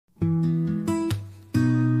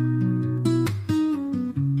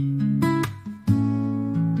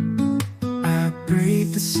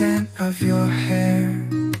scent of your hair,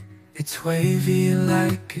 it's wavy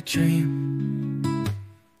like a dream.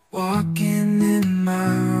 Walking in my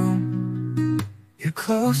room, you're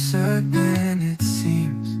closer than it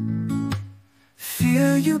seems.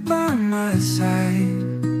 Feel you by my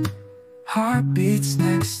side, heartbeats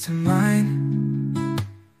next to mine.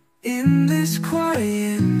 In this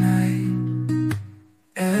quiet night,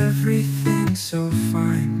 everything's so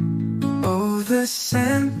fine. Oh, the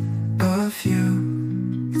scent of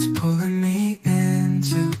you, it's pulling me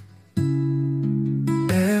into.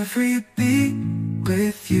 Every beat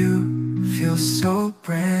with you feels so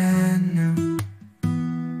brand new.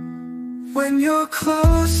 When you're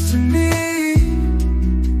close to me,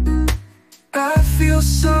 I feel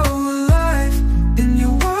so alive. In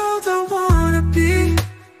your world I wanna be,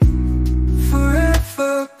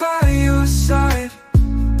 forever by your side.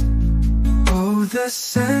 Oh, the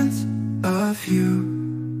scent of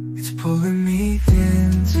you, it's pulling me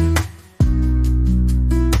into.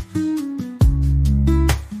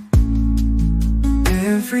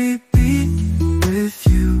 Every beat with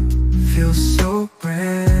you feels so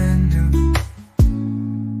brand new.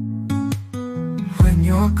 When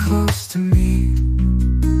you're close to me,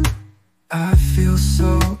 I feel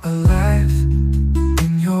so alive.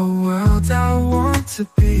 In your world I want to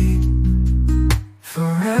be,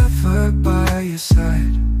 forever by your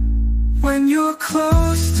side. When you're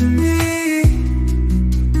close to me,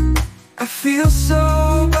 I feel so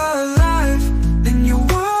alive. In your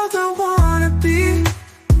world I wanna be,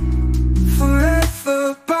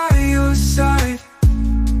 forever by your side.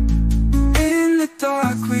 In the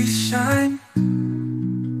dark we shine,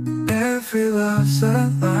 every love's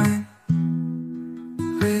a line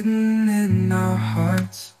written in our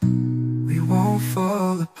hearts. We won't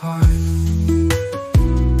fall apart.